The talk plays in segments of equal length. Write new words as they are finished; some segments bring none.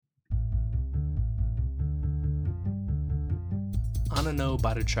Ananyo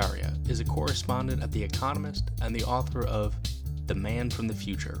Bhattacharya is a correspondent at The Economist and the author of The Man from the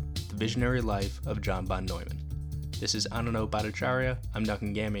Future, The Visionary Life of John von Neumann. This is Ananyo Bhattacharya. I'm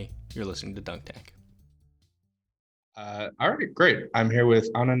Duncan Gammy. You're listening to Dunk Tank. All right, great. I'm here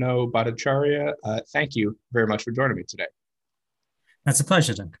with Ananyo Bhattacharya. Thank you very much for joining me today. That's a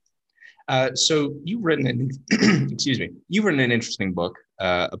pleasure, Duncan. So you've written you've written an interesting book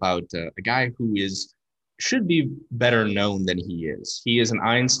about a guy who should be better known than he is. He is an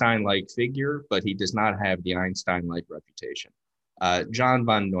Einstein-like figure, but he does not have the Einstein-like reputation. John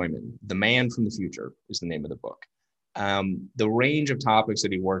von Neumann, The Man from the Future, is the name of the book. The range of topics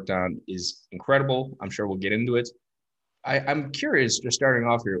that he worked on is incredible. I'm sure we'll get into it. I'm curious, just starting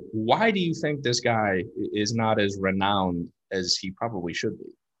off here, why do you think this guy is not as renowned as he probably should be?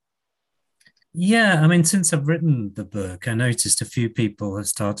 Yeah, I mean, since I've written the book, I noticed a few people have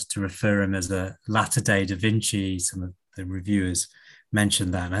started to refer him as a latter-day Da Vinci. Some of the reviewers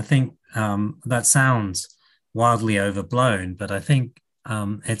mentioned that. And I think that sounds wildly overblown, but I think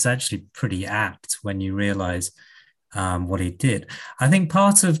it's actually pretty apt when you realize what he did. I think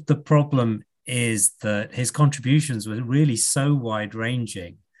part of the problem is that his contributions were really so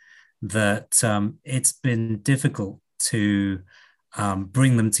wide-ranging that it's been difficult to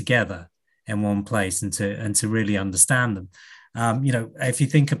bring them together in one place and to really understand them. If you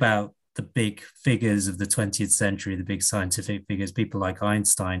think about the big figures of the 20th century, the big scientific figures, people like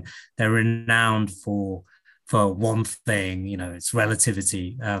Einstein, they're renowned for one thing, it's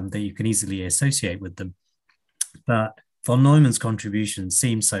relativity that you can easily associate with them. But von Neumann's contributions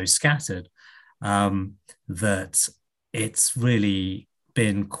seem so scattered that it's really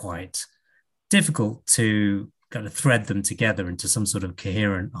been quite difficult to kind of thread them together into some sort of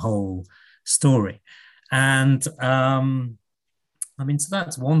coherent whole story. And so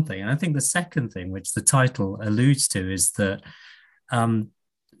that's one thing. And I think the second thing, which the title alludes to, is that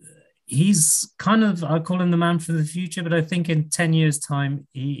he's kind of, I call him the man from the future, but I think in 10 years' time,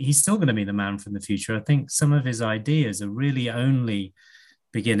 he's still going to be the man from the future. I think some of his ideas are really only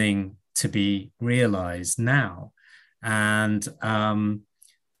beginning to be realized now. And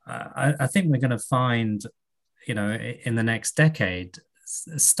I think we're going to find, in the next decade,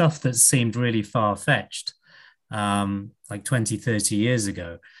 stuff that seemed really far-fetched like 20, 30 years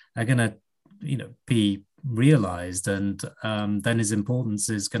ago are going to, be realized, and then his importance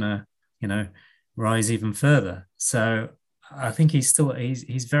is going to, rise even further. So I think he's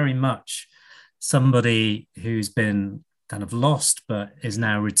very much somebody who's been kind of lost, but is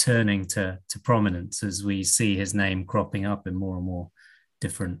now returning to prominence as we see his name cropping up in more and more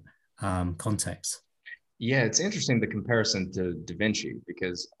different contexts. Yeah, it's interesting, the comparison to Da Vinci,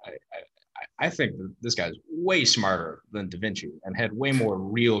 because I think that this guy's way smarter than Da Vinci and had way more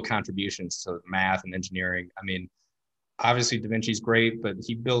real contributions to math and engineering. I mean, obviously Da Vinci's great, but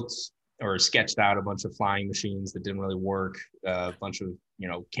he built or sketched out a bunch of flying machines that didn't really work, a bunch of,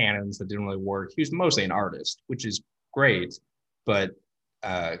 cannons that didn't really work. He was mostly an artist, which is great, but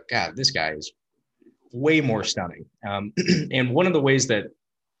God, this guy is way more stunning. And one of the ways that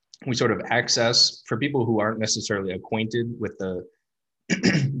we sort of access, for people who aren't necessarily acquainted with the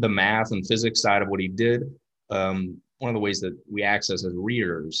the math and physics side of what he did, one of the ways that we access as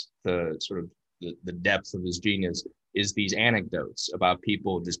readers the sort of the depth of his genius is these anecdotes about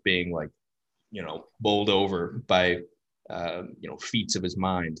people just being like, bowled over by feats of his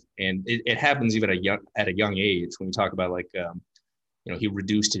mind. And it happens even at a young age, when we talk about like he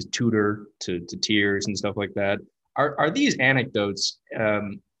reduced his tutor to tears and stuff like that. Are these anecdotes,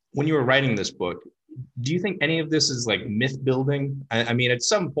 when you were writing this book, do you think any of this is like myth building? I mean, at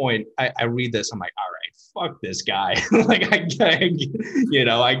some point I read this, I'm like, all right, fuck this guy. Like I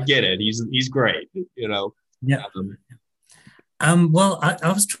get it. He's great, Yeah. Well,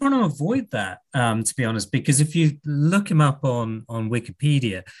 I was trying to avoid that, to be honest, because if you look him up on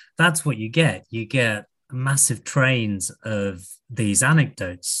Wikipedia, that's what you get. You get massive trains of these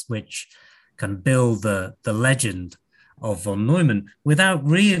anecdotes, which can build the legend of von Neumann without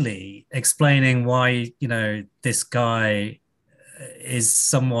really explaining why, this guy is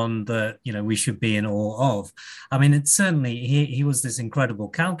someone that, we should be in awe of. I mean, it's certainly, he was this incredible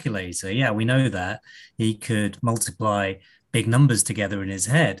calculator. Yeah, we know that. He could multiply big numbers together in his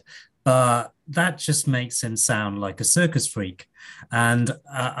head, but that just makes him sound like a circus freak. And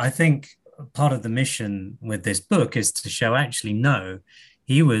I think part of the mission with this book is to show, actually, no,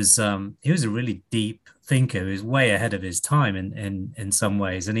 he was a really deep thinker. He was way ahead of his time in some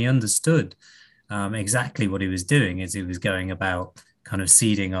ways, and he understood exactly what he was doing as he was going about kind of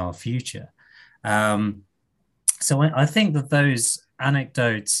seeding our future. So I think that those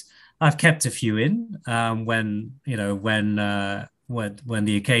anecdotes, I've kept a few in when when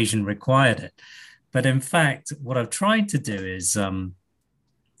the occasion required it. But in fact, what I've tried to do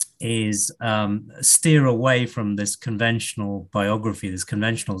is steer away from this conventional biography, this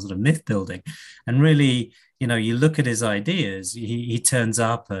conventional sort of myth building, and really, you look at his ideas. He turns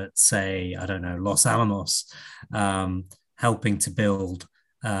up at, say, I don't know, Los Alamos, helping to build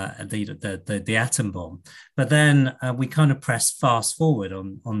the atom bomb. But then we kind of press fast forward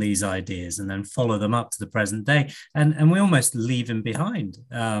on these ideas and then follow them up to the present day. And we almost leave him behind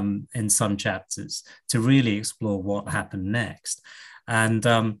in some chapters to really explore what happened next. And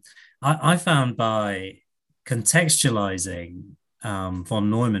I found by contextualizing von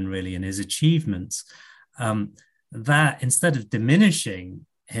Neumann really and his achievements, that instead of diminishing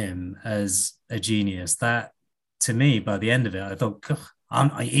him as a genius, that to me, by the end of it, I thought,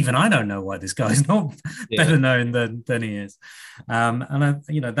 even I don't know why this guy's not better known than he is. And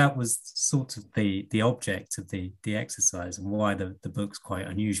that was sort of the object of the exercise and why the book's quite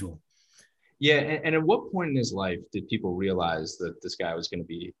unusual. Yeah, and at what point in his life did people realize that this guy was going to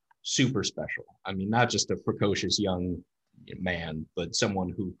be super special? I mean, not just a precocious young man, but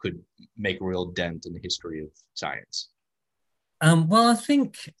someone who could make a real dent in the history of science. Well, I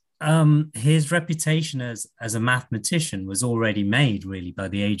think his reputation as a mathematician was already made really by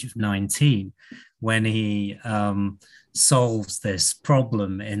the age of 19, when he solves this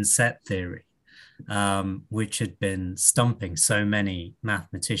problem in set theory, which had been stumping so many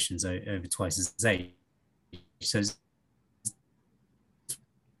mathematicians over twice his age. So it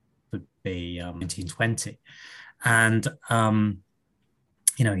would be 1920. And,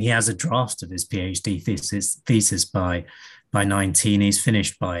 he has a draft of his PhD thesis by 19. He's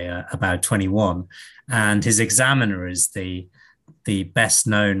finished by about 21. And his examiner is the best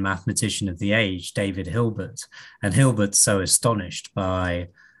known mathematician of the age, David Hilbert. And Hilbert's so astonished by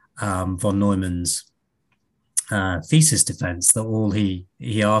von Neumann's thesis defense that all he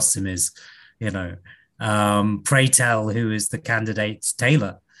asks him is, pray tell who is the candidate's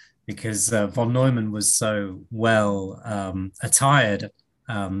tailor, because von Neumann was so well attired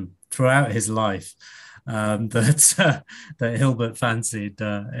throughout his life that Hilbert fancied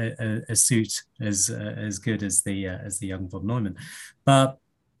a suit as good as the young von Neumann. But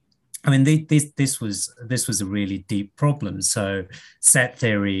I mean, this was a really deep problem. So set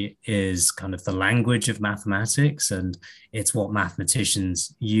theory is kind of the language of mathematics, and it's what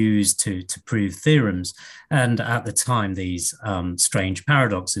mathematicians use to prove theorems. And at the time, these strange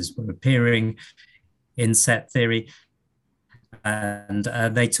paradoxes were appearing in set theory. And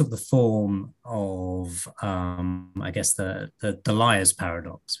they took the form of, I guess, the liar's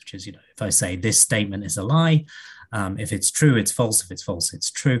paradox, which is, if I say this statement is a lie, if it's true, it's false. If it's false, it's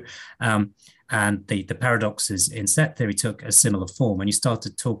true. And the paradoxes in set theory took a similar form. When you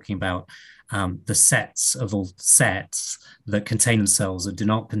started talking about the sets of all sets that contain themselves or do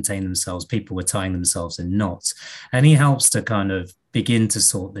not contain themselves, people were tying themselves in knots. And he helps to kind of begin to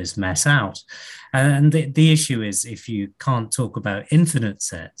sort this mess out. And the issue is, if you can't talk about infinite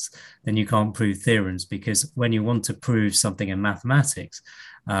sets, then you can't prove theorems, because when you want to prove something in mathematics,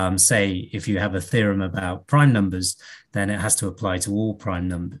 say if you have a theorem about prime numbers, then it has to apply to all prime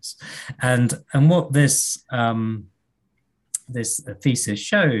numbers. And what this thesis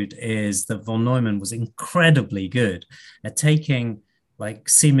showed is that von Neumann was incredibly good at taking like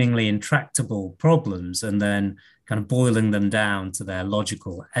seemingly intractable problems and then kind of boiling them down to their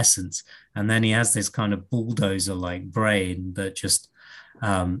logical essence. And then he has this kind of bulldozer-like brain that just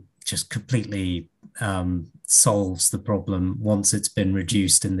completely solves the problem once it's been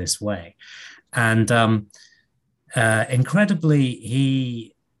reduced in this way. And incredibly,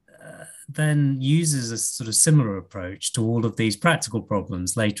 he then uses a sort of similar approach to all of these practical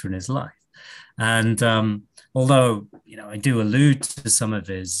problems later in his life. And although, I do allude to some of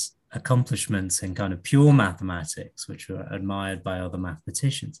his accomplishments in kind of pure mathematics, which were admired by other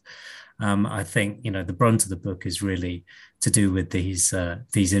mathematicians, I think, the brunt of the book is really to do with these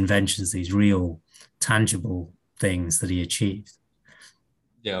inventions, these real tangible things that he achieved.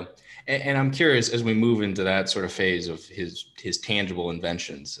 Yeah. And I'm curious, as we move into that sort of phase of his tangible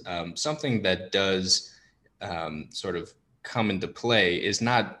inventions, something that does sort of come into play is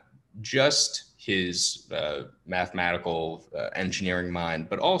not just his mathematical engineering mind,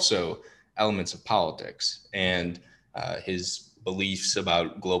 but also elements of politics and his beliefs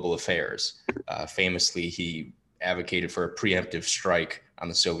about global affairs. Famously, he advocated for a preemptive strike on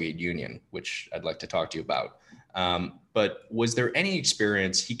the Soviet Union, which I'd like to talk to you about. But was there any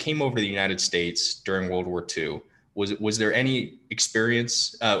experience? He came over to the United States during World War II. Was there any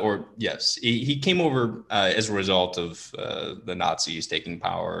experience, yes, he came over as a result of the Nazis taking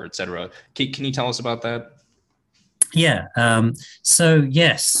power, et cetera. Can you tell us about that? Yeah. So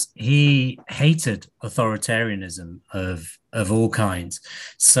yes, he hated authoritarianism of all kinds.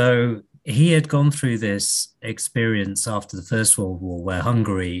 So he had gone through this experience after the First World War, where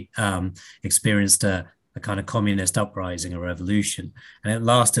Hungary experienced a kind of communist uprising, a revolution, and it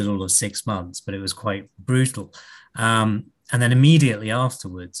lasted all of 6 months, but it was quite brutal. And then immediately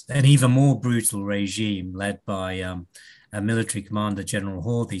afterwards, an even more brutal regime led by a military commander, General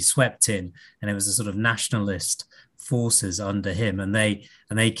Horthy, swept in, and it was a sort of nationalist forces under him, and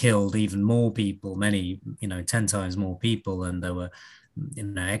they killed even more people, many, 10 times more people, and there were,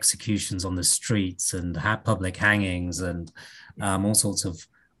 executions on the streets and public hangings and all sorts of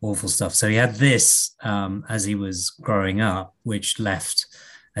awful stuff. So he had this as he was growing up, which left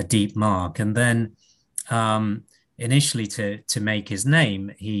a deep mark. And then initially to make his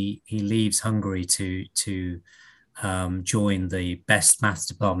name, he leaves Hungary to joined the best maths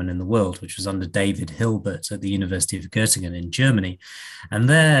department in the world, which was under David Hilbert at the University of Göttingen in Germany. And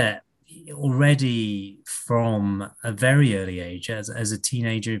there, already from a very early age, as a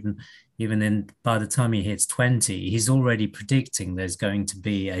teenager, even in by the time he hits 20, he's already predicting there's going to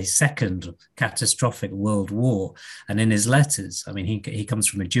be a second catastrophic world war. And in his letters, I mean, he comes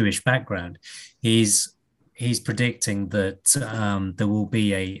from a Jewish background. He's predicting that there will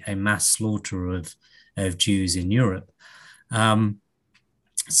be a mass slaughter of Jews in Europe. Um,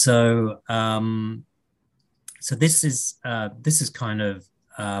 so so this is kind of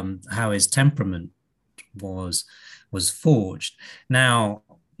how his temperament was was forged. Now,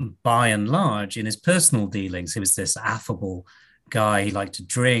 by and large, in his personal dealings, he was this affable guy. He liked to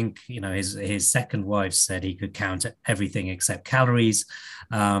drink. His second wife said he could count everything except calories.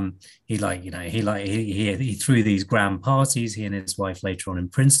 He threw these grand parties. He and his wife later on in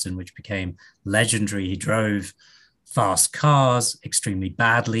Princeton, which became legendary. He drove fast cars extremely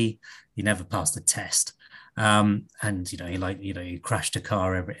badly. He never passed a test. And he crashed a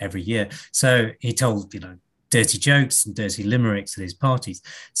car every year. So he told dirty jokes and dirty limericks at his parties.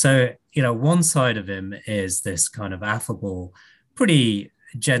 So one side of him is this kind of affable, pretty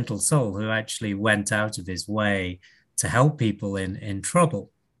gentle soul who actually went out of his way to help people in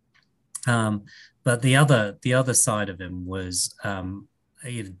trouble. But the other side of him was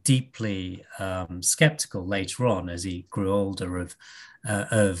deeply skeptical later on as he grew older of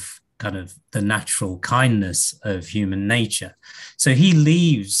kind of the natural kindness of human nature. So he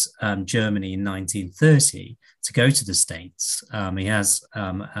leaves Germany in 1930 to go to the States. He has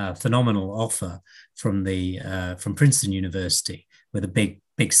a phenomenal offer from Princeton University with a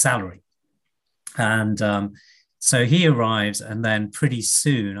big salary, and so he arrives, and then pretty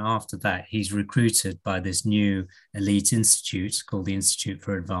soon after that, he's recruited by this new elite institute called the Institute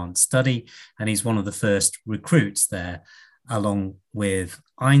for Advanced Study, and he's one of the first recruits there, along with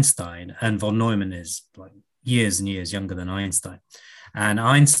Einstein. And von Neumann is like years and years younger than Einstein. And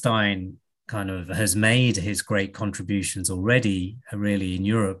Einstein kind of has made his great contributions already, really, in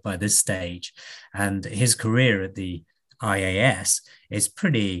Europe by this stage. And his career at the IAS is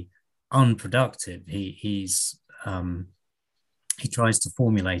pretty unproductive. He tries to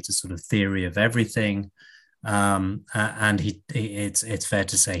formulate a sort of theory of everything, and it's fair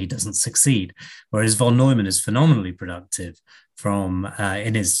to say he doesn't succeed. Whereas von Neumann is phenomenally productive during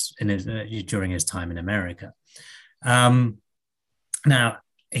his time in America. Now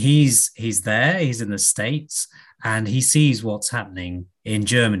he's in the States, and he sees what's happening in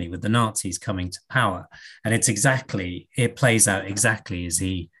Germany with the Nazis coming to power, and it plays out exactly as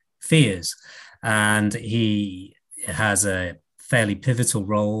he fears, and he has a fairly pivotal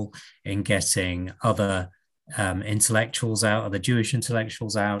role in getting other other Jewish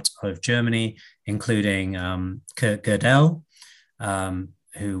intellectuals out of Germany, including Kurt Gödel, who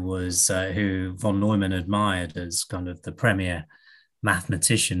von Neumann admired as kind of the premier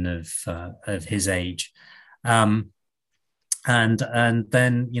mathematician of his age. And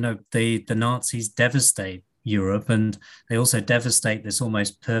then the Nazis devastate Europe, and they also devastate this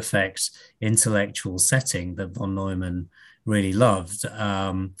almost perfect intellectual setting that von Neumann really loved.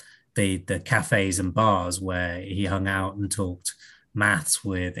 The cafes and bars where he hung out and talked maths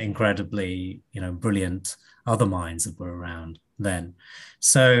with incredibly brilliant other minds that were around then.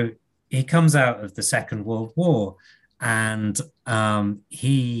 So he comes out of the Second World War, and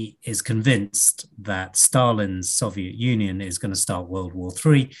he is convinced that Stalin's Soviet Union is going to start World War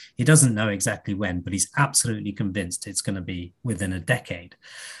III. He doesn't know exactly when, but he's absolutely convinced it's going to be within a decade.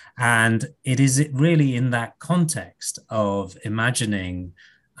 And it is really in that context of imagining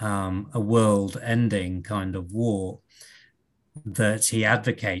a world-ending kind of war that he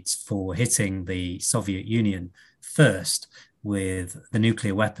advocates for hitting the Soviet Union first, with the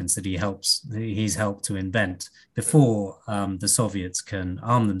nuclear weapons that he's helped to invent before the Soviets can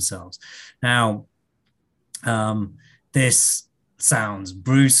arm themselves. Now, this sounds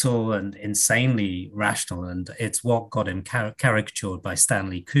brutal and insanely rational, and it's what got him caricatured by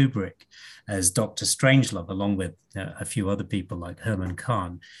Stanley Kubrick as Dr. Strangelove, along with a few other people like Herman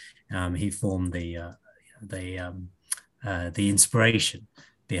Kahn. He formed the inspiration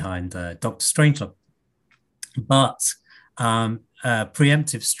behind Dr. Strangelove. But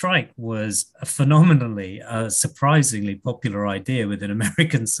preemptive strike was a phenomenally, surprisingly popular idea within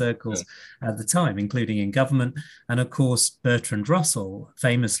American circles at the time, including in government. And of course, Bertrand Russell,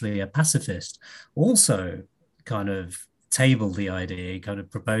 famously a pacifist, also kind of tabled the idea, kind of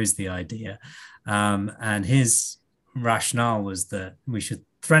proposed the idea. And his rationale was that we should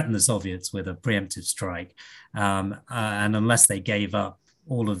threaten the Soviets with a preemptive strike. And unless they gave up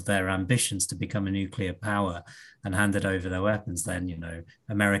all of their ambitions to become a nuclear power and handed over their weapons, then, you know,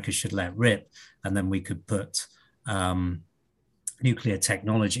 America should let rip, and then we could put nuclear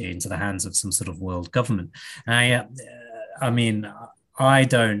technology into the hands of some sort of world government. I mean, I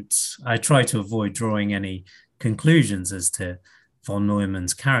try to avoid drawing any conclusions as to von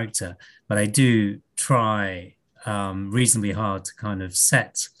Neumann's character, but I do try reasonably hard to kind of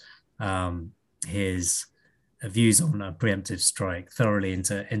set his views on a preemptive strike thoroughly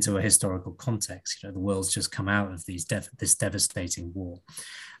into a historical context. You know, the world's just come out of this devastating war,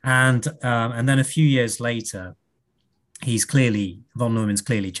 and then a few years later, von Neumann's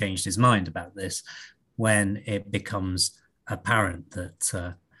clearly changed his mind about this when it becomes apparent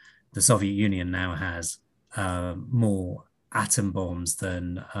that the Soviet Union now has more atom bombs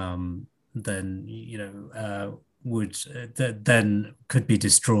than then could be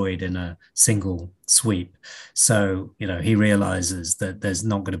destroyed in a single sweep. So, you know, he realizes that there's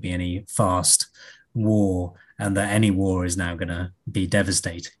not going to be any fast war, and that any war is now going to be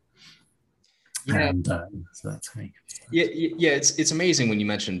devastating. Yeah. And so that's me. Yeah. It's amazing when you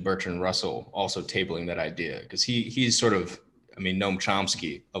mentioned Bertrand Russell also tabling that idea, because he's sort of, I mean, Noam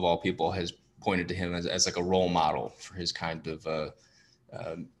Chomsky of all people has pointed to him as like a role model for his kind of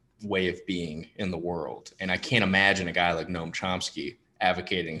way of being in the world. And I can't imagine a guy like Noam Chomsky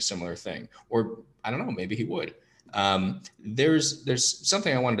advocating a similar thing, or I don't know, maybe he would. There's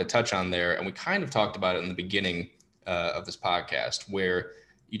something I wanted to touch on there, and we kind of talked about it in the beginning of this podcast, where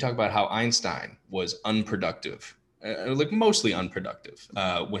you talk about how Einstein was unproductive, like mostly unproductive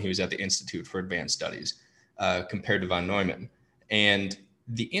when he was at the Institute for Advanced Studies compared to von Neumann. And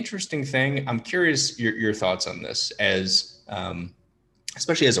the interesting thing, I'm curious your thoughts on this, as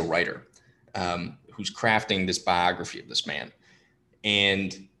especially as a writer who's crafting this biography of this man.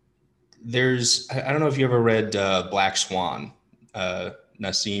 And I don't know if you ever read Black Swan,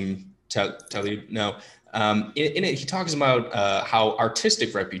 Nassim Taleb. No. In it, he talks about how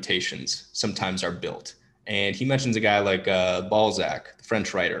artistic reputations sometimes are built. And he mentions a guy like Balzac, the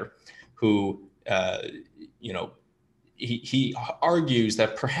French writer, who, he argues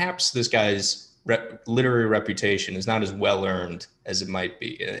that perhaps this guy's literary reputation is not as well earned as it might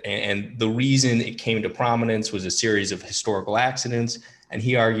be. And the reason it came to prominence was a series of historical accidents. And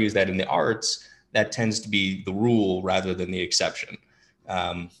he argues that in the arts, that tends to be the rule rather than the exception.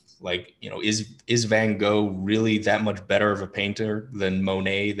 Is Van Gogh really that much better of a painter than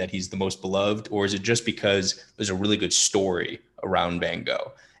Monet, that he's the most beloved? Or is it just because there's a really good story around Van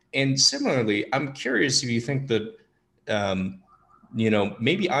Gogh? And similarly, I'm curious if you think that,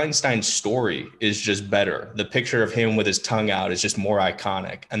 maybe Einstein's story is just better. The picture of him with his tongue out is just more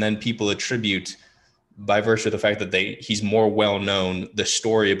iconic. And then people attribute, by virtue of the fact that he's more well-known, the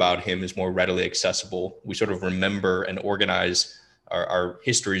story about him is more readily accessible. We sort of remember and organize our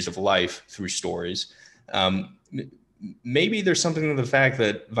histories of life through stories. Maybe there's something to the fact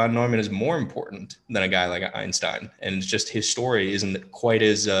that von Neumann is more important than a guy like Einstein, and it's just his story isn't quite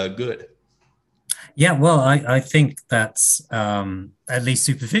as good. Yeah, well, I think that's, at least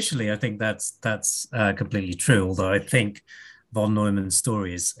superficially, I think that's completely true. Although I think von Neumann's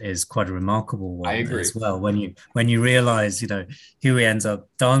story is quite a remarkable one as well. When you realize, who he ends up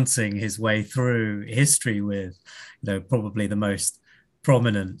dancing his way through history with, probably the most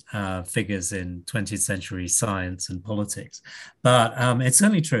prominent figures in 20th century science and politics. But it's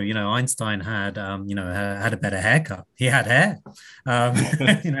certainly true. Einstein had a better haircut. He had hair. Von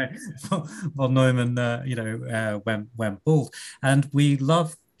Neumann went bald. And we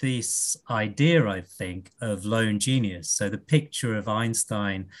love this idea, I think, of lone genius. So the picture of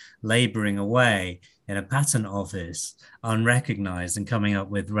Einstein laboring away in a patent office, unrecognized, and coming up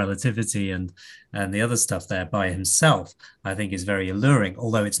with relativity and the other stuff there by himself, I think is very alluring.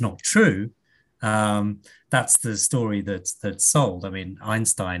 Although it's not true, That's the story that's sold. I mean,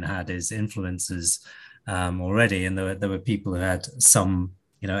 Einstein had his influences already, and there were people who had some,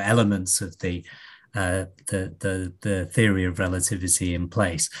 elements of the theory of relativity in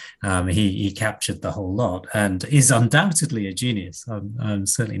place. He captured the whole lot and is undoubtedly a genius. I'm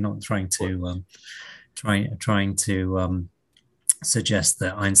certainly not trying to suggest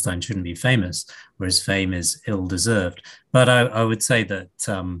that Einstein shouldn't be famous, or his fame is ill-deserved. But I would say that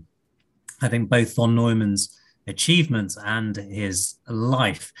I think both von Neumann's achievements and his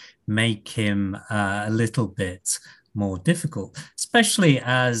life make him a little bit more difficult, especially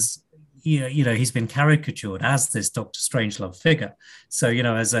as he's been caricatured as this Dr. Strangelove figure. So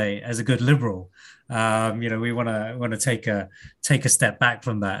as a good liberal, we want to take a step back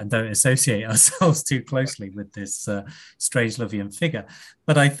from that and don't associate ourselves too closely with this Strangelovian figure.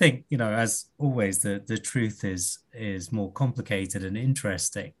 But I think as always, the truth is more complicated and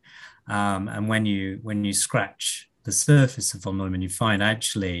interesting. And when you scratch the surface of von Neumann, you find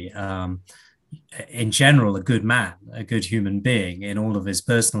actually, in general, a good man, a good human being in all of his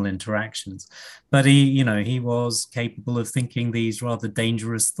personal interactions. But he was capable of thinking these rather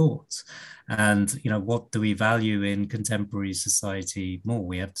dangerous thoughts. And what do we value in contemporary society more?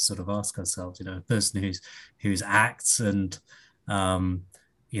 We have to sort of ask ourselves. A person whose acts and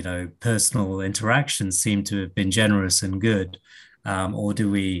personal interactions seem to have been generous and good, or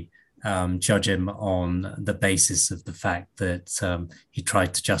do we judge him on the basis of the fact that he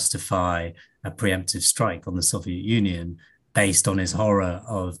tried to justify a preemptive strike on the Soviet Union based on his horror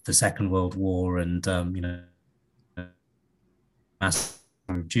of the Second World War and mass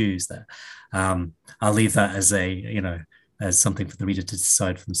Jews there. I'll leave that as as something for the reader to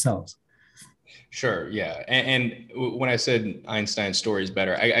decide for themselves. Sure, yeah. And when I said Einstein's story is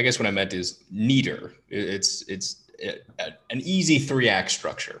better, I guess what I meant is neater. It's an easy 3-act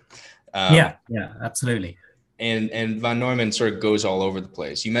structure. Yeah, absolutely. And von Neumann sort of goes all over the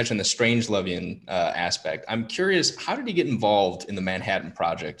place. You mentioned the Strangelovian aspect. I'm curious, how did he get involved in the Manhattan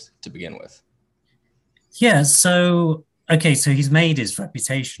Project to begin with? Yeah, so he's made his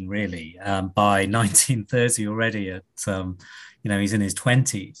reputation really by 1930 already. He's in his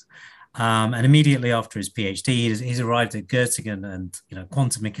 20s. And immediately after his PhD, he's arrived at Göttingen, and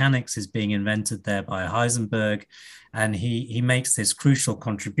quantum mechanics is being invented there by Heisenberg, and he makes this crucial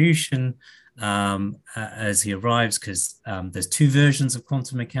contribution as he arrives, because there's 2 versions of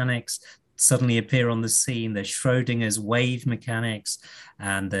quantum mechanics suddenly appear on the scene. There's Schrodinger's wave mechanics,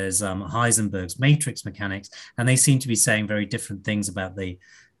 and there's Heisenberg's matrix mechanics, and they seem to be saying very different things about the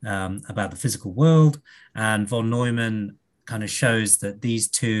physical world. And von Neumann kind of shows that these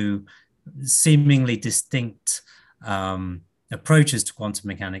 2 seemingly distinct approaches to quantum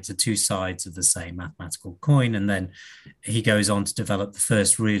mechanics are 2 sides of the same mathematical coin. And then he goes on to develop the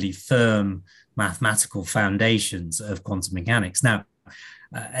first really firm mathematical foundations of quantum mechanics. Now,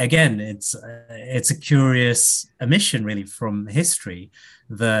 again, it's a curious omission really from history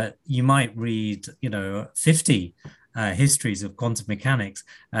that you might read, 50 histories of quantum mechanics,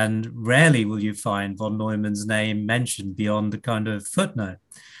 and rarely will you find von Neumann's name mentioned beyond a kind of footnote.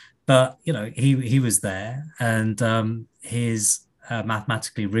 But he was there, and his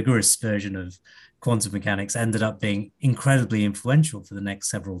mathematically rigorous version of quantum mechanics ended up being incredibly influential for the next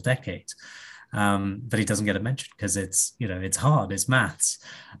several decades. But he doesn't get a mention because it's hard, it's maths.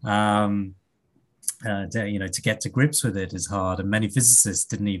 To get to grips with it is hard, and many physicists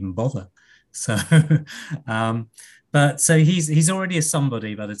didn't even bother. So, so he's already a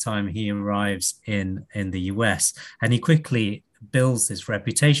somebody by the time he arrives in the US, and he quickly builds this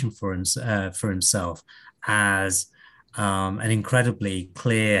reputation for himself as an incredibly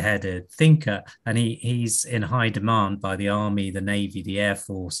clear-headed thinker, and he's in high demand by the Army, the Navy, the Air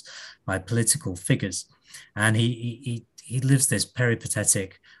Force, by political figures, and he lives this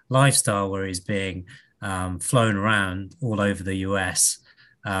peripatetic lifestyle where he's being flown around all over the US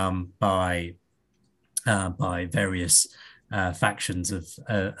by various factions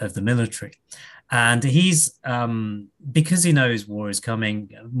of the military. And he's, because he knows war is coming,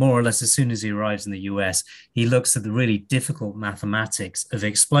 more or less as soon as he arrives in the US, he looks at the really difficult mathematics of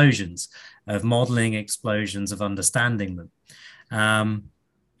explosions, of modeling explosions, of understanding them.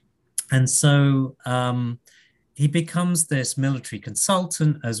 And so he becomes this military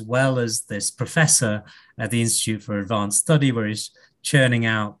consultant as well as this professor at the Institute for Advanced Study, where he's churning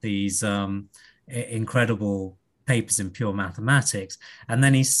out these incredible papers in pure mathematics. And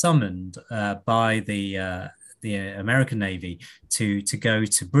then he's summoned by the American Navy to go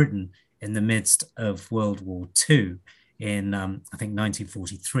to Britain in the midst of World War II in, I think,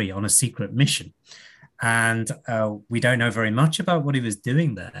 1943 on a secret mission. And we don't know very much about what he was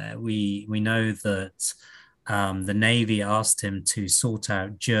doing there. We know that the Navy asked him to sort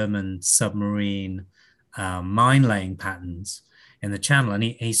out German submarine mine laying patterns in the channel, and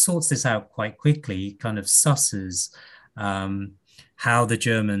he sorts this out quite quickly. He kind of susses how the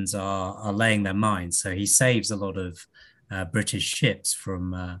Germans are laying their mines, so he saves a lot of British ships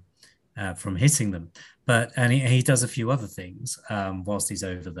from hitting them. And he does a few other things whilst he's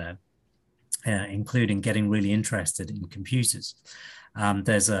over there, including getting really interested in computers.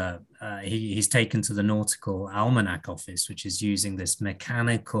 He's taken to the Nautical Almanac Office, which is using this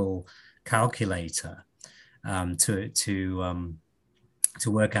mechanical calculator to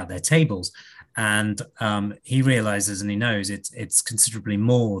work out their tables. And he realizes and he knows it's considerably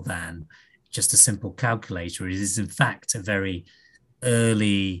more than just a simple calculator. It is, in fact, a very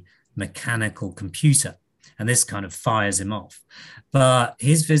early mechanical computer. And this kind of fires him off. But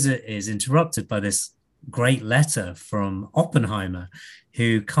his visit is interrupted by this great letter from Oppenheimer,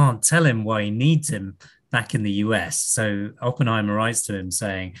 who can't tell him why he needs him back in the US. So Oppenheimer writes to him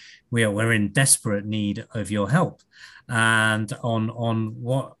saying, we're in desperate need of your help. And on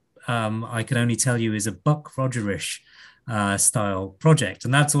what I can only tell you is a Buck Rogerish style project.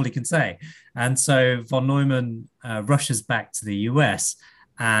 And that's all he can say. And so von Neumann rushes back to the US.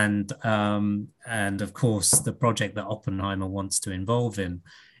 And of course, the project that Oppenheimer wants to involve him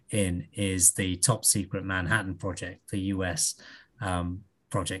in is the top secret Manhattan Project, the US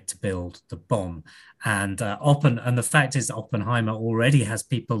project to build the bomb. And the fact is that Oppenheimer already has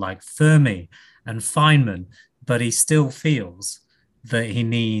people like Fermi and Feynman, but he still feels that he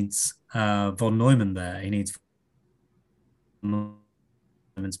needs von Neumann there. He needs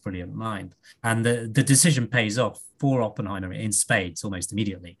Neumann's brilliant mind. And the decision pays off for Oppenheimer in spades almost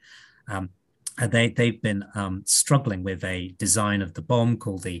immediately. They've been struggling with a design of the bomb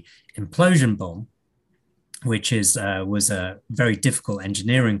called the implosion bomb, which was a very difficult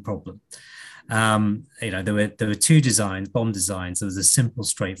engineering problem. There were two designs, bomb designs. There was a simple,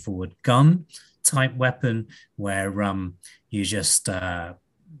 straightforward gun type weapon where you just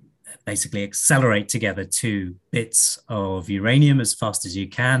basically accelerate together two bits of uranium as fast as you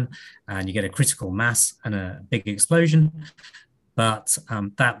can, and you get a critical mass and a big explosion. But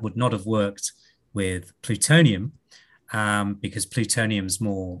that would not have worked with plutonium because plutonium's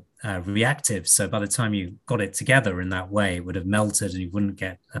more reactive. So by the time you got it together in that way, it would have melted and you wouldn't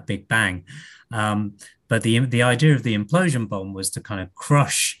get a big bang. But the idea of the implosion bomb was to kind of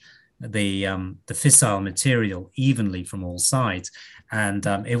crush the fissile material evenly from all sides. And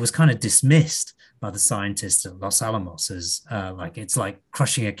it was kind of dismissed by the scientists at Los Alamos as it's like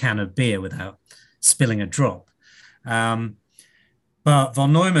crushing a can of beer without spilling a drop. But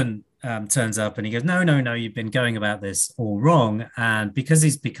von Neumann turns up and he goes, no, you've been going about this all wrong. And because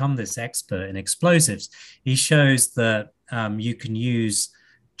he's become this expert in explosives, he shows that you can use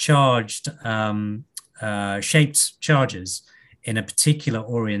charged, shaped charges in a particular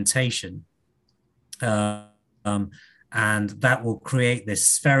orientation. And that will create this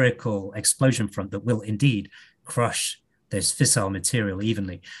spherical explosion front that will indeed crush this fissile material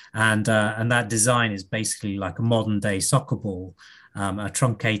evenly. And that design is basically like a modern day soccer ball, a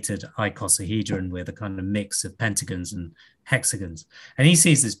truncated icosahedron with a kind of mix of pentagons and hexagons. And he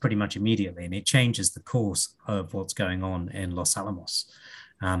sees this pretty much immediately, and it changes the course of what's going on in Los Alamos.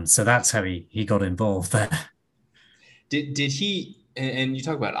 So that's how he got involved there. Did he, and you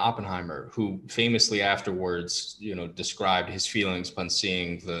talk about Oppenheimer, who famously afterwards, described his feelings upon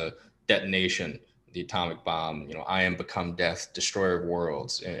seeing the detonation, the atomic bomb, I am become death, destroyer of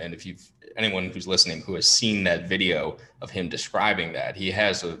worlds. And if anyone who's listening who has seen that video of him describing that, he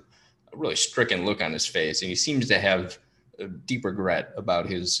has a really stricken look on his face, and he seems to have a deep regret about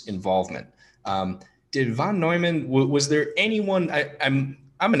his involvement. Did von Neumann, was there anyone, I'm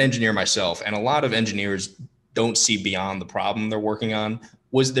an engineer myself, and a lot of engineers don't see beyond the problem they're working on.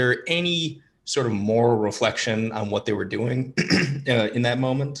 Was there any sort of moral reflection on what they were doing in that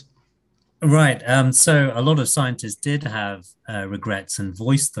moment? Right. So a lot of scientists did have regrets and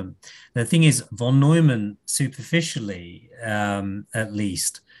voiced them. The thing is, von Neumann superficially, at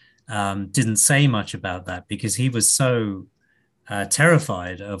least, didn't say much about that because he was so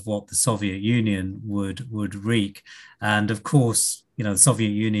terrified of what the Soviet Union would wreak. And of course, the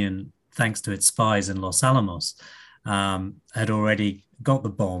Soviet Union, thanks to its spies in Los Alamos, had already got the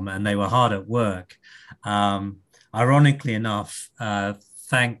bomb and they were hard at work. Ironically enough,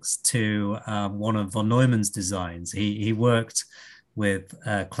 thanks to one of von Neumann's designs, he worked with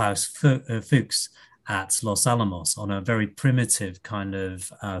Klaus Fuchs at Los Alamos on a very primitive kind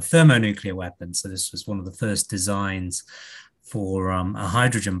of thermonuclear weapon. So this was one of the first designs for a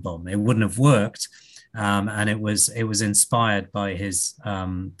hydrogen bomb. It wouldn't have worked and it was inspired by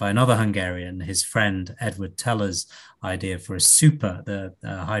by another Hungarian, his friend Edward Teller's idea for a super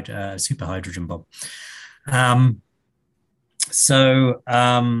hydrogen bomb. Um, this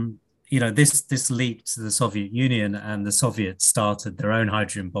leaked to the Soviet Union, and the Soviets started their own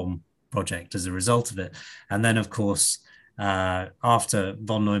hydrogen bomb project as a result of it. And then, of course, after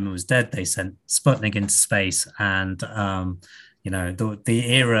von Neumann was dead, they sent Sputnik into space, and the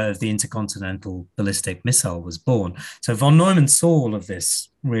era of the intercontinental ballistic missile was born. So von Neumann saw all of this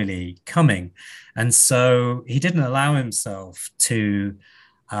really coming, and so he didn't allow himself to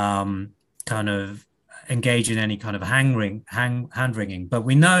kind of engage in any kind of hand wringing. But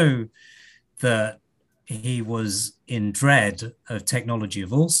we know that he was in dread of technology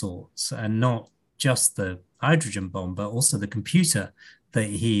of all sorts, and not just the hydrogen bomb, but also the computer that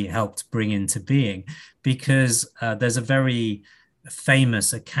he helped bring into being, because there's a very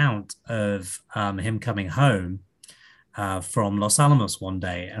famous account of him coming home from Los Alamos one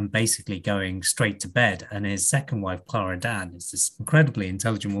day and basically going straight to bed. And his second wife, Clara Dan, is this incredibly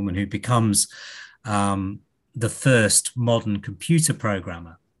intelligent woman who becomes the first modern computer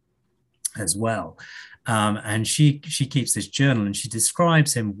programmer as well. And she keeps this journal, and she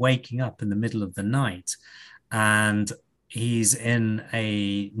describes him waking up in the middle of the night, and he's in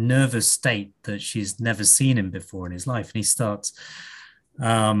a nervous state that she's never seen him before in his life. And he starts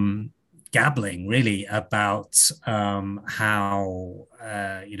gabbling really about how,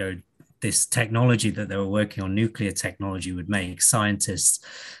 this technology that they were working on, nuclear technology, would make scientists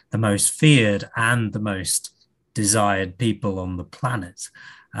the most feared and the most desired people on the planet.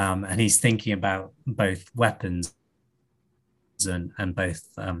 And he's thinking about both weapons and both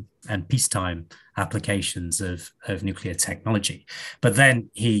and peacetime applications of nuclear technology. But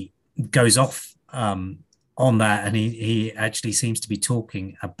then he goes off on that, and he actually seems to be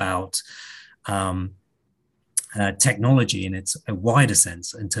talking about technology in its a wider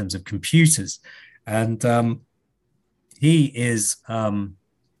sense in terms of computers. And he is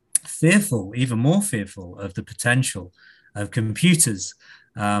fearful, even more fearful, of the potential of computers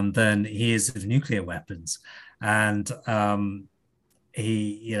than he is of nuclear weapons. And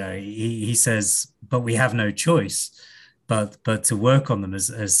he says, but we have no choice but to work on them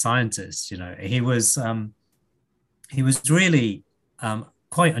as scientists. He was really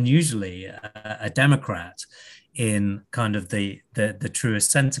quite unusually a Democrat in kind of the truest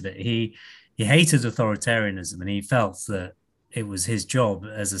sense of it. He hated authoritarianism, and he felt that it was his job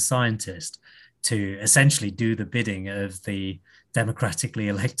as a scientist to essentially do the bidding of the democratically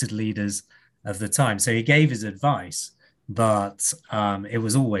elected leaders of the time. So he gave his advice, but it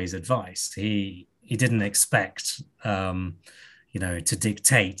was always advice. He didn't expect to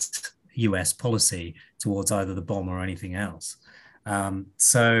dictate US policy towards either the bomb or anything else.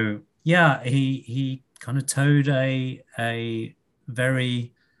 So yeah, he kind of towed a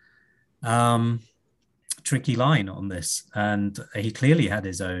very tricky line on this, and he clearly had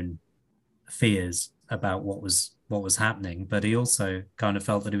his own fears about what was happening, but he also kind of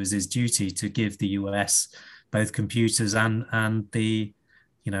felt that it was his duty to give the US both computers and the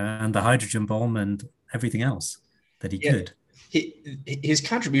hydrogen bomb and everything else that he could. His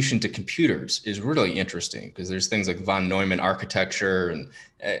contribution to computers is really interesting, because there's things like von Neumann architecture, and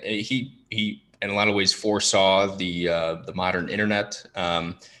he in a lot of ways foresaw the modern internet.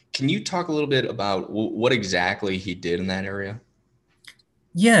 Can you talk a little bit about what exactly he did in that area?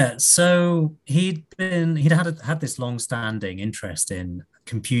 Yeah, so he'd had this long-standing interest in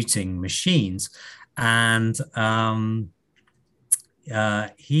computing machines, and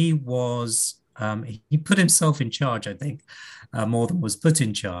he put himself in charge, I think, more than was put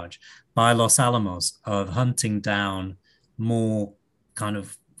in charge by Los Alamos, of hunting down more kind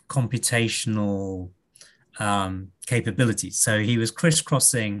of computational capabilities. So he was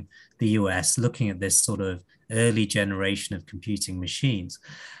crisscrossing the US, looking at this sort of early generation of computing machines,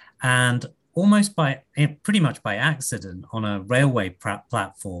 and pretty much by accident, on a railway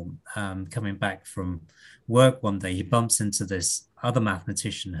platform, coming back from work one day, he bumps into this other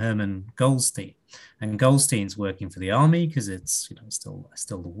mathematician, Hermann Goldstein. And Goldstein's working for the army, because it's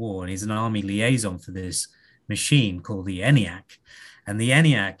still the war, and he's an army liaison for this machine called the ENIAC. And the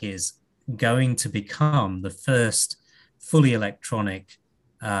ENIAC is going to become the first fully electronic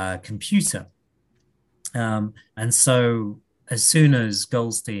computer. And so as soon as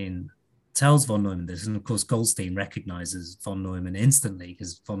Goldstein tells von Neumann this, and of course Goldstein recognizes von Neumann instantly,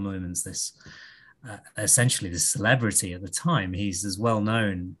 because von Neumann's this essentially this celebrity at the time. He's as well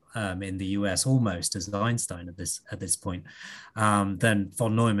known in the US almost as Einstein at this point. Then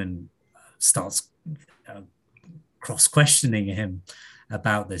von Neumann starts cross-questioning him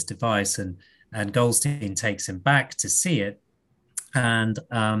about this device, and and Goldstein takes him back to see it. And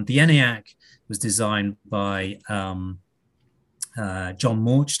the ENIAC was designed by John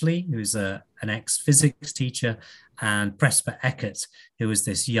Maudsley, who's an ex-physics teacher, and Presper Eckert, who was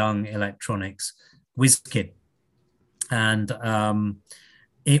this young electronics whiz kid. And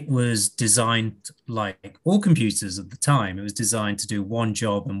it was designed like all computers at the time. It was designed to do one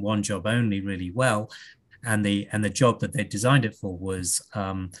job and one job only really well. And the job that they designed it for was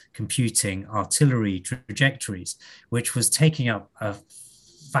computing artillery trajectories, which was taking up a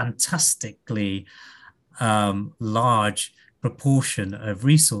fantastically large proportion of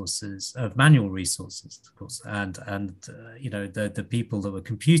resources, of manual resources, of course, and you know, the people that were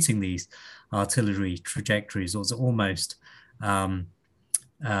computing these artillery trajectories was almost they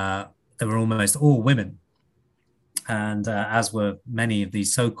were almost all women, and as were many of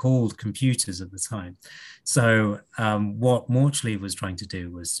these so-called computers at the time. So what Maudsley was trying to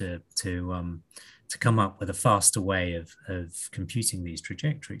do was to come up with a faster way of computing these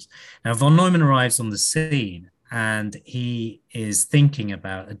trajectories. Now, von Neumann arrives on the scene, and he is thinking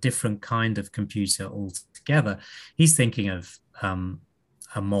about a different kind of computer altogether. He's thinking of a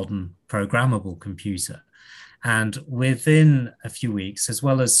modern programmable computer. And within a few weeks, as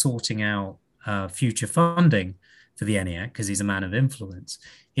well as sorting out future funding for the ENIAC, because he's a man of influence,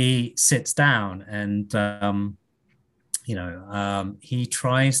 he sits down and, he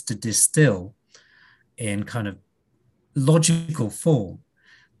tries to distill in kind of logical form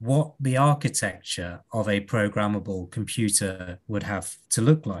what the architecture of a programmable computer would have to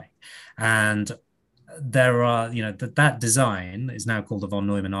look like. And there are, you know, that design is now called the von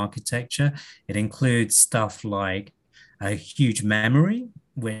Neumann architecture. It includes stuff like a huge memory,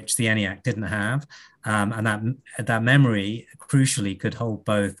 which the ENIAC didn't have. And that memory crucially could hold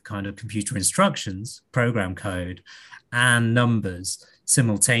both kind of computer instructions, program code, and numbers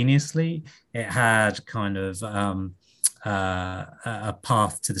simultaneously. It had kind of a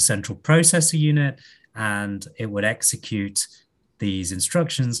path to the central processor unit, and it would execute these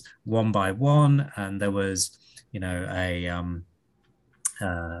instructions one by one. And there was, you know, a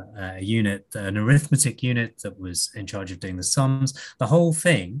unit, an arithmetic unit that was in charge of doing the sums. The whole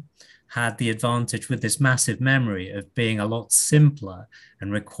thing had the advantage with this massive memory of being a lot simpler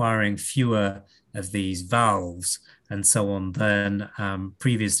and requiring fewer of these valves and so on than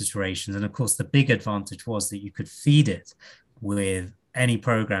previous iterations. And of course, the big advantage was that you could feed it with any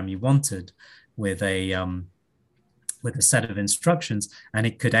program you wanted with a set of instructions, and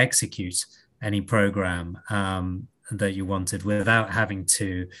it could execute any program that you wanted without having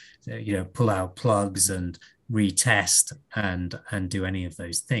to, pull out plugs and retest and do any of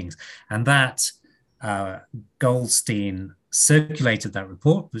those things. And that Goldstein circulated that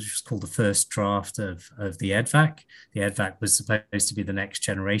report, which was called the first draft of the EDVAC. The EDVAC was supposed to be the next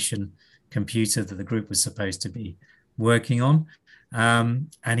generation computer that the group was supposed to be working on.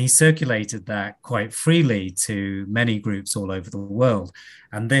 And he circulated that quite freely to many groups all over the world.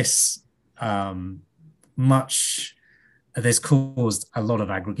 And this caused a lot of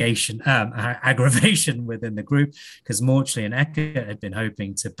aggravation within the group, because Maudsley and Eckert had been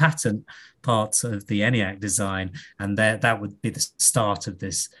hoping to patent parts of the ENIAC design, and that would be the start of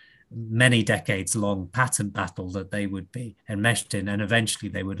this many decades long patent battle that they would be enmeshed in, and eventually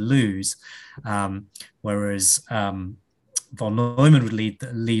they would lose. Whereas von Neumann would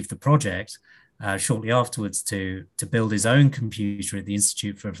leave the project shortly afterwards to build his own computer at the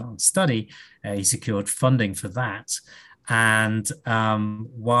Institute for Advanced Study. He secured funding for that. And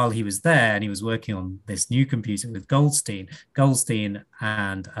while he was there and he was working on this new computer with Goldstein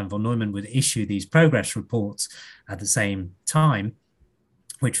and von Neumann would issue these progress reports at the same time,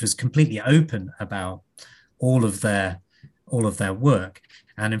 which was completely open about all of their work.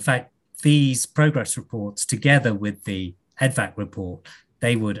 And in fact, these progress reports, together with the EDVAC report,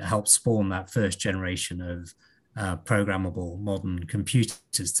 they would help spawn that first generation of programmable modern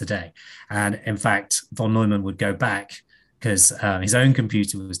computers today. And in fact, von Neumann would go back because his own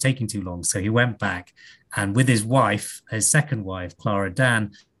computer was taking too long. So he went back and with his wife, his second wife, Clara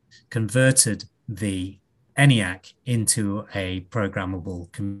Dan, converted the ENIAC into a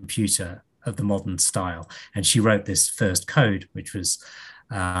programmable computer of the modern style. And she wrote this first code, which was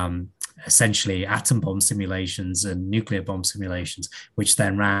essentially atom bomb simulations and nuclear bomb simulations, which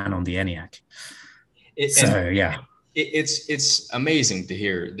then ran on the ENIAC. It's amazing to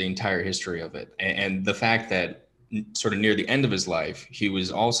hear the entire history of it, and the fact that sort of near the end of his life, he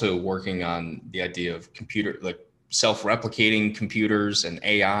was also working on the idea of computer, like self-replicating computers and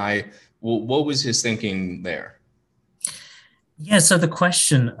AI. What was his thinking there? Yeah, so the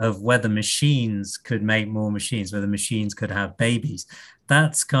question of whether machines could make more machines, whether machines could have babies,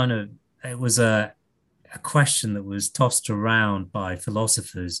 that's kind of it was a question that was tossed around by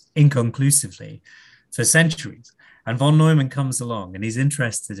philosophers inconclusively for centuries. And von Neumann comes along and he's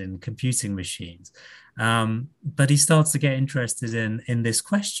interested in computing machines. But he starts to get interested in this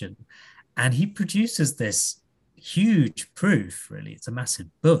question. And he produces this huge proof, really. It's a massive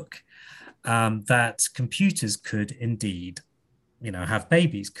book that computers could indeed have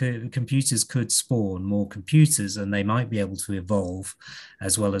babies. Computers could spawn more computers and they might be able to evolve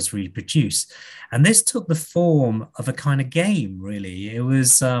as well as reproduce. And this took the form of a kind of game, really. It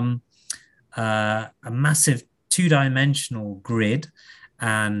was a massive two-dimensional grid,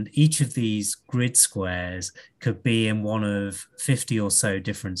 and each of these grid squares could be in one of 50 or so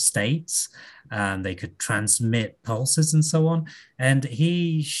different states, and they could transmit pulses and so on. And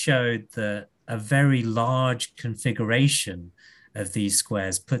he showed that a very large configuration of these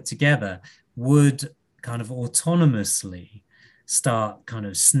squares put together would kind of autonomously start kind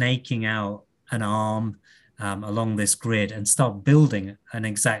of snaking out an arm along this grid and start building an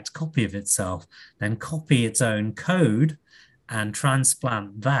exact copy of itself, then copy its own code and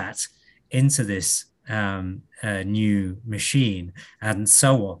transplant that into this new machine, and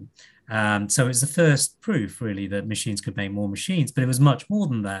so on. So it's the first proof, really, that machines could make more machines, but it was much more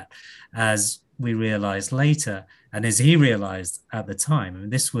than that, as we realized later, and as he realized at the time. I mean,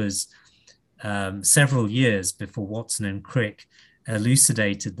 this was several years before Watson and Crick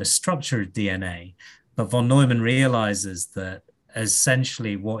elucidated the structure of DNA. But von Neumann realizes that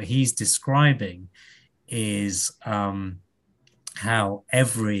essentially what he's describing is how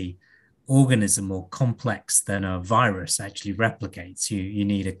every organism more complex than a virus actually replicates. You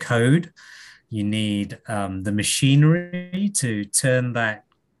need a code, you need the machinery to turn that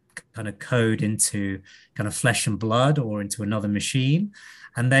kind of code into kind of flesh and blood or into another machine.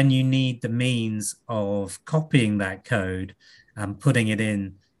 And then you need the means of copying that code and putting it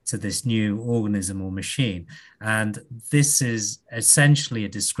in to this new organism or machine. And this is essentially a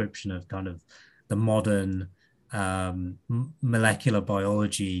description of kind of the modern molecular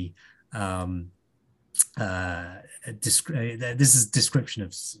biology. This is a description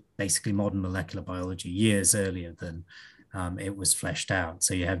of basically modern molecular biology years earlier than it was fleshed out.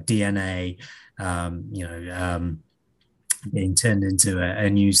 So you have DNA, being turned into a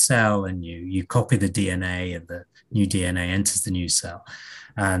new cell, and you copy the DNA, and the new DNA enters the new cell.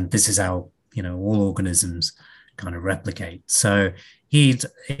 And this is how, all organisms kind of replicate. So he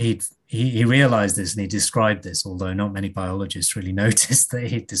realized this and he described this, although not many biologists really noticed that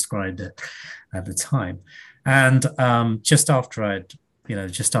he described it at the time. And just after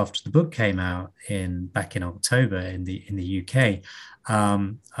the book came out back in October in the UK,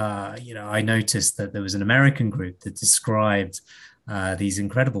 I noticed that there was an American group that described these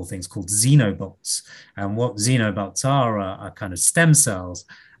incredible things called xenobots. And what xenobots are kind of stem cells,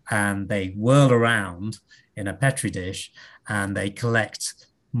 and they whirl around in a petri dish and they collect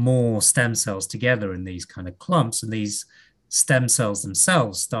more stem cells together in these kind of clumps, and these stem cells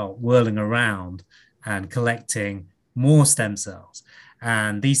themselves start whirling around and collecting more stem cells.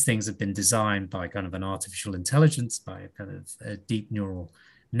 And these things have been designed by kind of an artificial intelligence, by a kind of a deep neural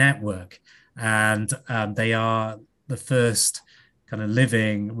network. And they are the first kind of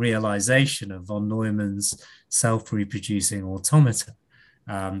living realization of von Neumann's self-reproducing automata.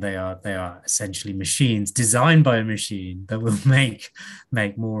 They are essentially machines designed by a machine that will make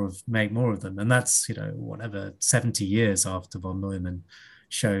more of them. And that's, 70 years after von Neumann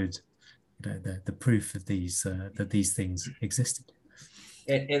showed the proof of that these things existed.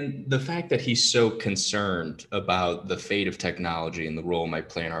 And the fact that he's so concerned about the fate of technology and the role it might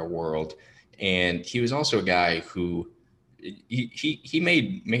play in our world. And he was also a guy who he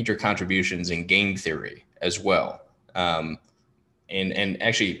made major contributions in game theory as well. And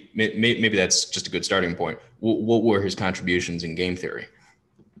actually, maybe that's just a good starting point. What were his contributions in game theory?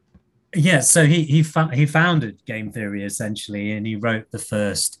 Yeah, so he founded game theory essentially, and he wrote the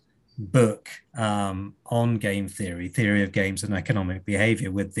first book on game theory of games and economic behavior,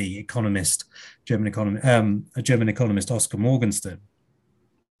 with the German economist Oscar Morgenstern.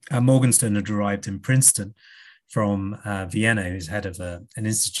 Morgenstern had arrived in Princeton from Vienna, who's head of an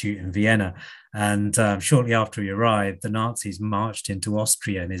institute in Vienna. And shortly after he arrived, the Nazis marched into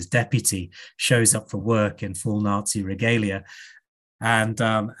Austria, and his deputy shows up for work in full Nazi regalia. And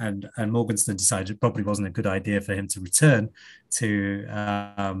Morgenstern decided it probably wasn't a good idea for him to return to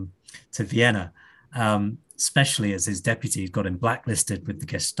Vienna, especially as his deputy got him blacklisted with the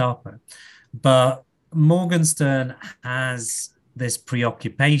Gestapo. But Morgenstern has this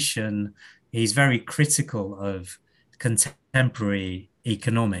preoccupation. He's very critical of contemporary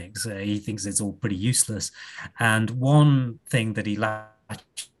economics. He thinks it's all pretty useless. And one thing that he latched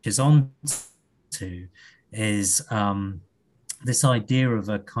latches on to is this idea of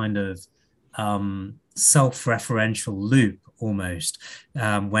a kind of self-referential loop almost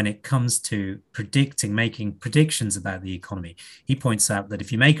when it comes to making predictions about the economy. He points out that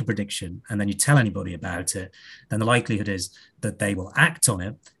if you make a prediction and then you tell anybody about it, then the likelihood is that they will act on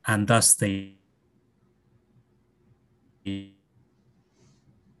it, and thus the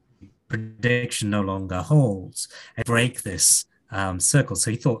prediction no longer holds and break this circle.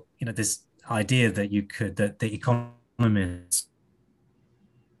 So he thought, this idea that the economists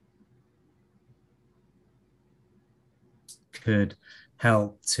could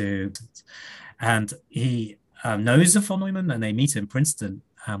help to, and he knows of von Neumann, and they meet in Princeton,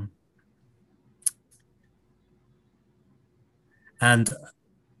 and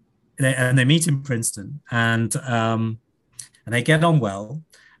they meet in Princeton, and they get on well.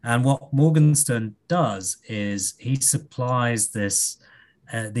 And what Morgenstern does is he supplies these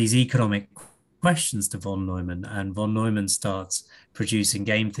economic questions to von Neumann, and von Neumann starts producing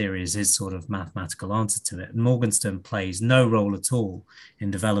game theory as his sort of mathematical answer to it. And Morgenstern plays no role at all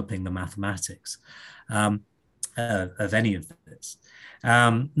in developing the mathematics of any of this.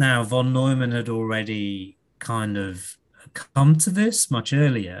 Now, von Neumann had already kind of come to this much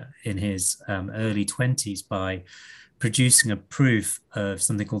earlier in his early 20s by producing a proof of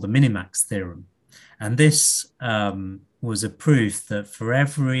something called the minimax theorem. And this was a proof that for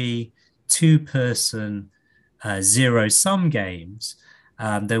every two-person zero-sum games,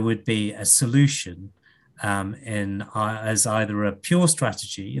 there would be a solution as either a pure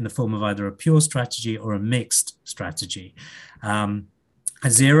strategy, in the form of either a pure strategy or a mixed strategy. A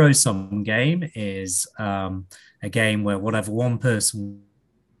zero-sum game is a game where whatever one person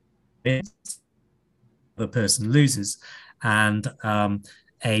wins, the person loses. And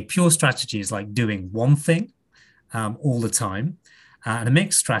a pure strategy is like doing one thing all the time. And a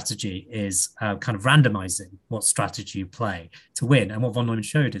mixed strategy is kind of randomizing what strategy you play to win. And what von Neumann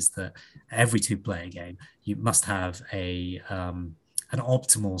showed is that every two-player game, you must have an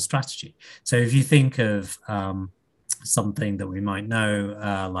optimal strategy. So if you think of something that we might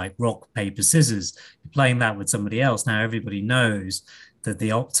know, like rock, paper, scissors, you're playing that with somebody else. Now everybody knows that the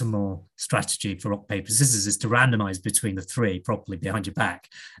optimal strategy for rock, paper, scissors is to randomize between the three properly behind your back.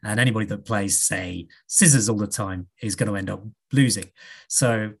 And anybody that plays, say, scissors all the time is going to end up losing.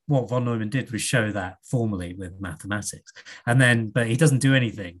 So what von Neumann did was show that formally with mathematics. But he doesn't do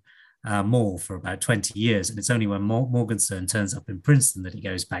anything more for about 20 years. And it's only when Morgenstern turns up in Princeton that he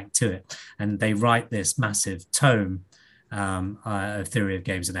goes back to it. And they write this massive tome of theory of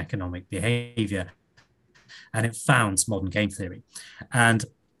games and economic behavior. And it founds modern game theory. And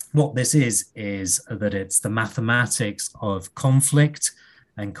what this is that it's the mathematics of conflict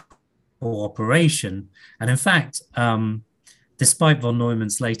and cooperation. And in fact, despite von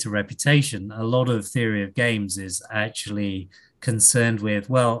Neumann's later reputation, a lot of theory of games is actually concerned with,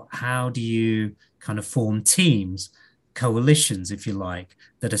 well, how do you kind of form teams, coalitions, if you like,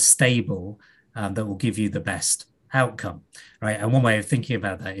 that are stable, that will give you the best outcome, right? And one way of thinking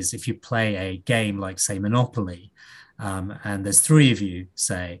about that is if you play a game like, say, Monopoly, and there's three of you,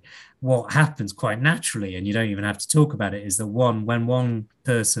 say, what happens quite naturally, and you don't even have to talk about it, is that when one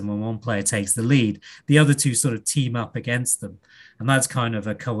player takes the lead, the other two sort of team up against them. And that's kind of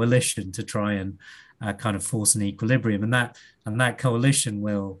a coalition to try and kind of force an equilibrium. And that coalition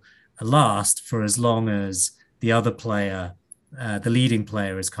will last for as long as the other player, the leading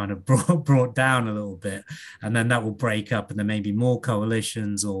player, is kind of brought down a little bit, and then that will break up, and there may be more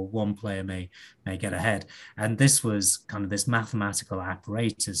coalitions, or one player may get ahead. And this was kind of this mathematical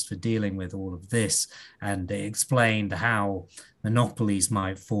apparatus for dealing with all of this, and it explained how monopolies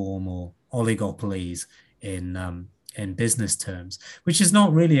might form, or oligopolies in business terms, which is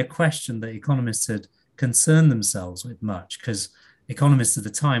not really a question that economists had concerned themselves with much, because economists at the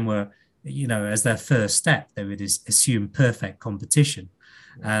time were, as their first step, they would assume perfect competition.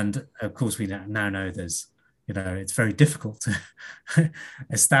 And of course, we now know it's very difficult to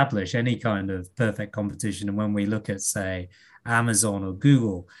establish any kind of perfect competition. And when we look at, say, Amazon or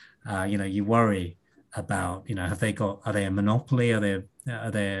Google, you worry about, are they a monopoly? Are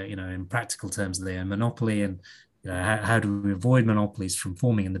they, in practical terms, are they a monopoly? And, how do we avoid monopolies from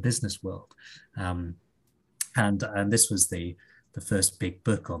forming in the business world? And this was the first big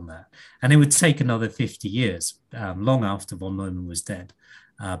book on that. And it would take another 50 years, long after von Neumann was dead,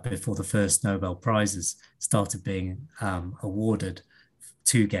 before the first Nobel Prizes started being awarded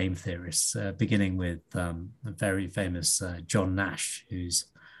to game theorists, beginning with a very famous John Nash, whose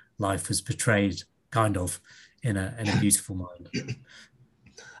life was portrayed kind of in a beautiful manner.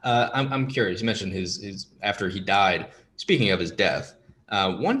 I'm curious, you mentioned his after he died, speaking of his death,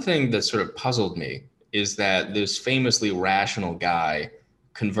 One thing that sort of puzzled me is that this famously rational guy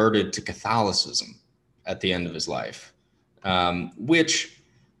converted to Catholicism at the end of his life, which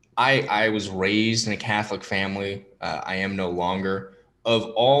I was raised in a Catholic family. I am no longer. Of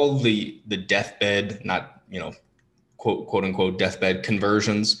all the deathbed, not, quote unquote deathbed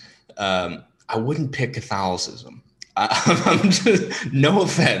conversions, I wouldn't pick Catholicism. I'm just, no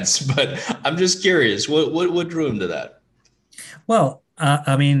offense, but I'm just curious. What drew him to that? Well,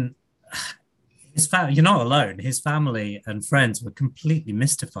 I mean, you're not alone. His family and friends were completely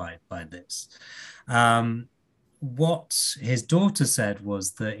mystified by this. Um, what his daughter said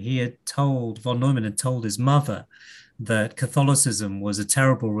was that von Neumann had told his mother that Catholicism was a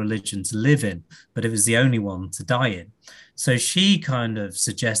terrible religion to live in, but it was the only one to die in. So she kind of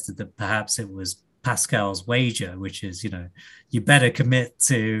suggested that perhaps it was Pascal's wager, which is, you better commit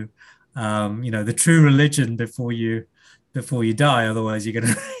to, the true religion before you die, otherwise you're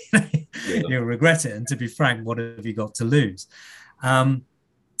going to you'll regret it. And to be frank, what have you got to lose?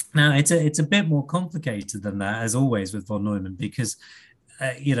 Now it's a bit more complicated than that, as always with von Neumann, because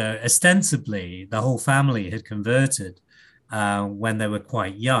ostensibly the whole family had converted when they were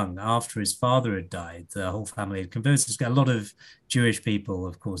quite young. After his father had died, the whole family had converted. A lot of Jewish people,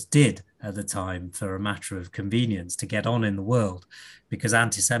 of course, did at the time for a matter of convenience to get on in the world, because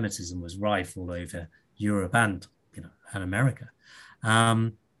anti-Semitism was rife all over Europe and America.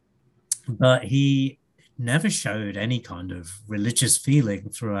 But he never showed any kind of religious feeling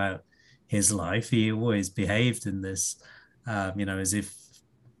throughout his life. He always behaved in this, as if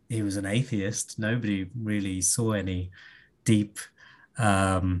he was an atheist. Nobody really saw any deep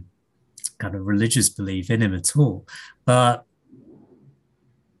kind of religious belief in him at all. But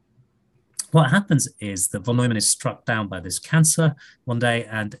what happens is that von Neumann is struck down by this cancer one day,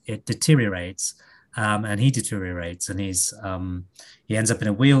 and it deteriorates. And he deteriorates, and he ends up in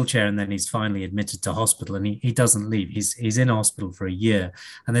a wheelchair, and then he's finally admitted to hospital, and he doesn't leave. He's in hospital for a year,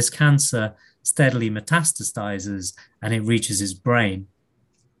 and this cancer steadily metastasizes, and it reaches his brain,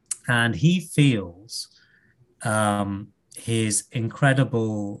 and he feels his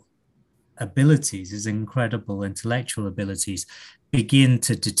incredible abilities, his incredible intellectual abilities, begin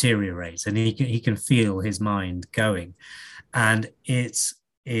to deteriorate, and he can feel his mind going, and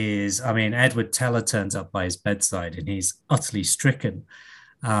Edward Teller turns up by his bedside, and he's utterly stricken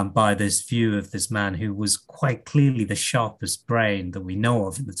by this view of this man who was quite clearly the sharpest brain that we know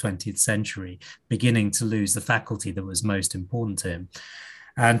of in the 20th century, beginning to lose the faculty that was most important to him.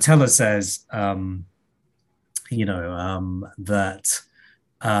 And Teller says, that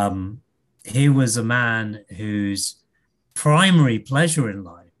here was a man whose primary pleasure in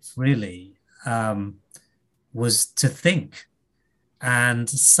life really was to think. And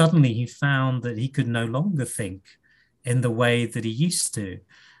suddenly he found that he could no longer think in the way that he used to.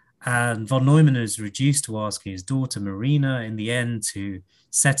 And von Neumann is reduced to asking his daughter Marina in the end to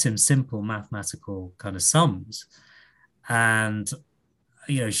set him simple mathematical kind of sums. And,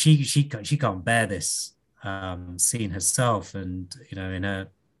 she can't bear this scene herself. And,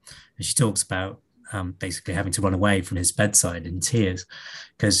 she talks about basically having to run away from his bedside in tears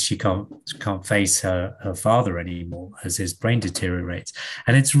because she can't face her father anymore as his brain deteriorates.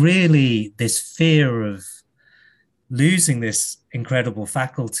 And it's really this fear of losing this incredible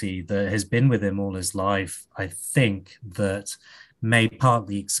faculty that has been with him all his life, I think, that may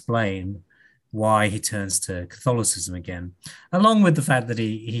partly explain why he turns to Catholicism again, along with the fact that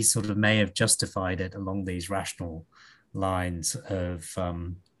he sort of may have justified it along these rational lines of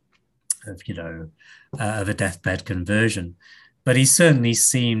a deathbed conversion. But he certainly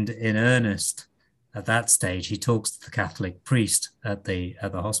seemed in earnest at that stage. He talks to the Catholic priest at the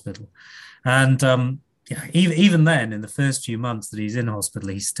hospital. And even then, in the first few months that he's in hospital,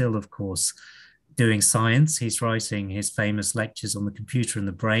 he's still, of course, doing science. He's writing his famous lectures on the computer and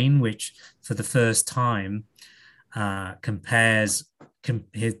the brain, which for the first time compares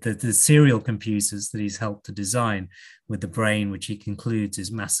the serial computers that he's helped to design with the brain, which he concludes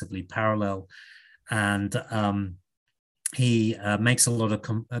is massively parallel. And he makes a lot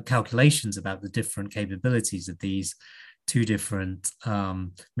of calculations about the different capabilities of these two different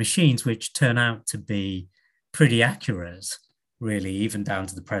machines, which turn out to be pretty accurate, really, even down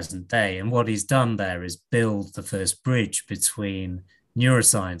to the present day. And what he's done there is build the first bridge between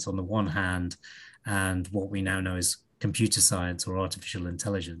neuroscience on the one hand and what we now know as computer science or artificial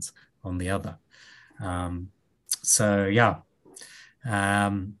intelligence on the other. That's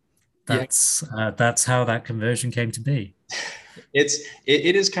how that conversion came to be.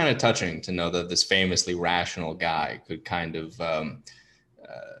 It is kind of touching to know that this famously rational guy could kind of I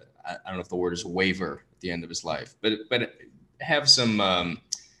don't know if the word is waver at the end of his life, but have some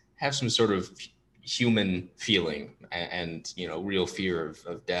sort of human feeling and real fear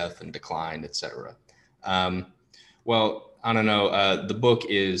of death and decline, etc. Well, I don't know. The book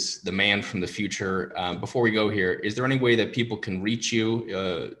is The Man from the Future. Before we go here, is there any way that people can reach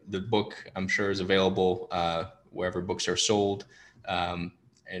you? The book, I'm sure, is available wherever books are sold.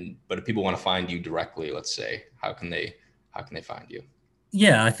 But if people want to find you directly, let's say, how can they find you?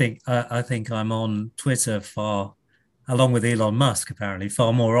 Yeah, I think I'm on Twitter along with Elon Musk, apparently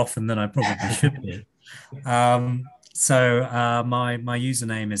far more often than I probably should be. My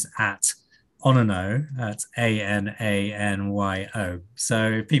username is at Ananyo, that's Ananyo.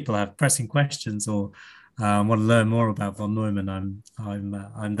 So if people have pressing questions or want to learn more about von Neumann,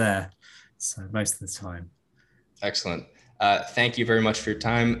 I'm there. So most of the time. Excellent. Thank you very much for your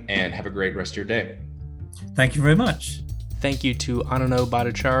time, and have a great rest of your day. Thank you very much. Thank you to Ananyo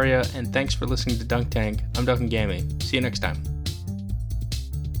Bhattacharya, and thanks for listening to Dunk Tank. I'm Duncan Gammy. See you next time.